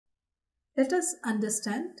Let us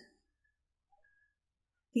understand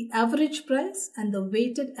the average price and the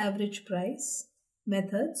weighted average price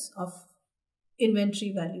methods of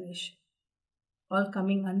inventory valuation, all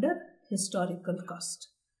coming under historical cost,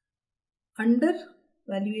 under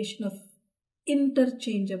valuation of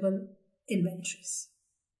interchangeable inventories.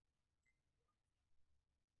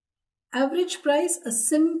 Average price, a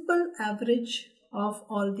simple average of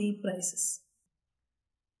all the prices.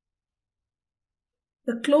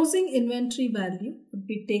 The closing inventory value would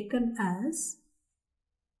be taken as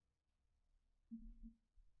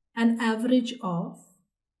an average of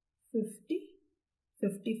 50,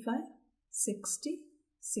 55, 60,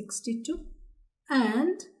 62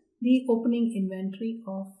 and the opening inventory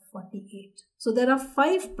of 48. So there are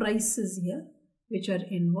 5 prices here which are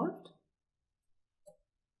involved.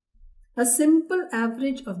 A simple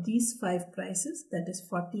average of these 5 prices, that is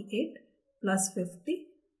 48 plus 50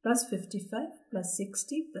 plus 55 plus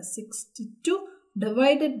 60 plus 62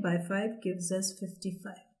 divided by 5 gives us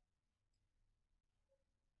 55.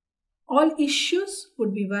 All issues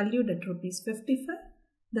would be valued at rupees 55.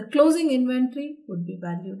 The closing inventory would be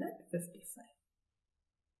valued at 55.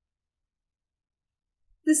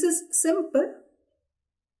 This is simple,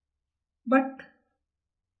 but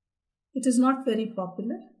it is not very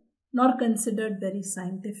popular nor considered very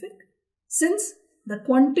scientific, since the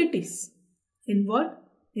quantities involved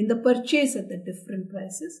in the purchase at the different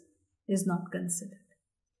prices is not considered.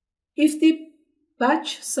 If the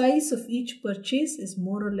batch size of each purchase is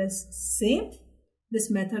more or less same, this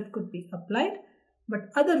method could be applied, but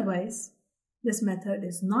otherwise this method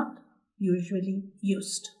is not usually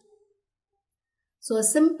used. So a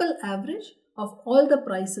simple average of all the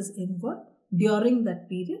prices involved during that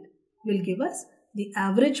period will give us the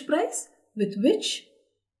average price with which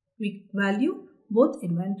we value both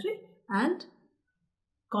inventory and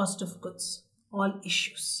cost of goods, all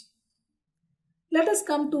issues. Let us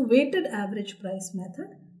come to weighted average price method,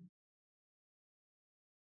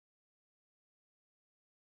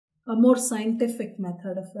 a more scientific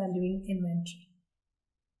method of valuing inventory.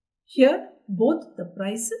 Here, both the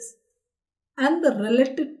prices and the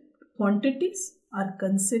relative quantities are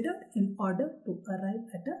considered in order to arrive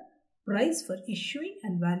at a price for issuing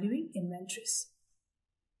and valuing inventories.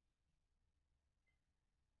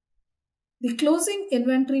 The closing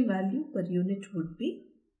inventory value per unit would be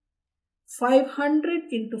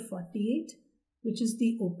 500 into 48, which is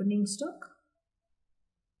the opening stock,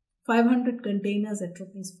 500 containers at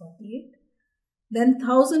rupees 48, then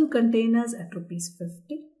 1000 containers at rupees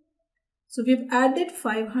 50. So we've added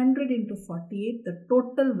 500 into 48, the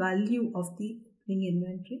total value of the opening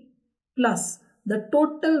inventory, plus the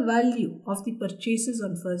total value of the purchases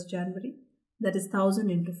on 1st January, that is 1000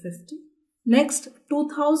 into 50. Next,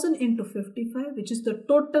 2000 into 55, which is the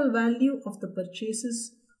total value of the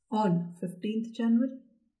purchases on 15th January.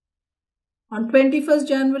 On 21st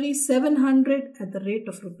January, 700 at the rate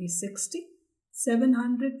of rupees 60,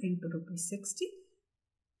 700 into rupees 60.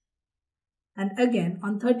 And again,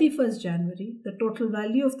 on 31st January, the total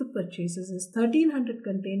value of the purchases is 1300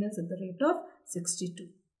 containers at the rate of 62,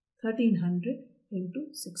 1300 into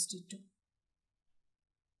 62.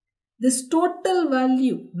 This total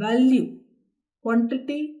value,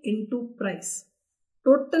 quantity into price,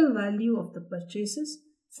 total value of the purchases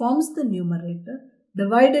forms the numerator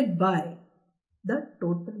divided by the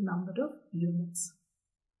total number of units.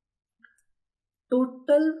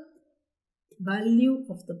 Total value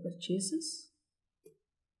of the purchases.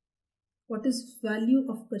 What is value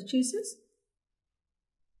of purchases?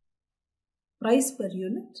 Price per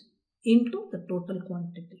unit into the total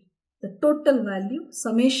quantity. The total value,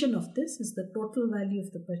 summation of this is the total value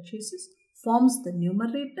of the purchases, forms the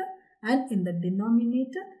numerator, and in the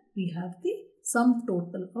denominator we have the sum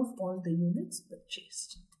total of all the units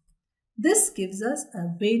purchased. This gives us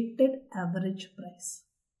a weighted average price.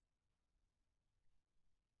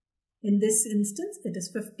 In this instance, it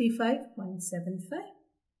is 55.75.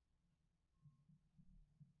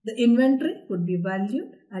 The inventory would be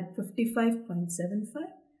valued at 55.75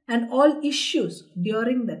 and all issues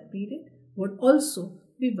during that period would also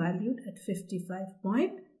be valued at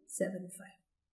 55.75.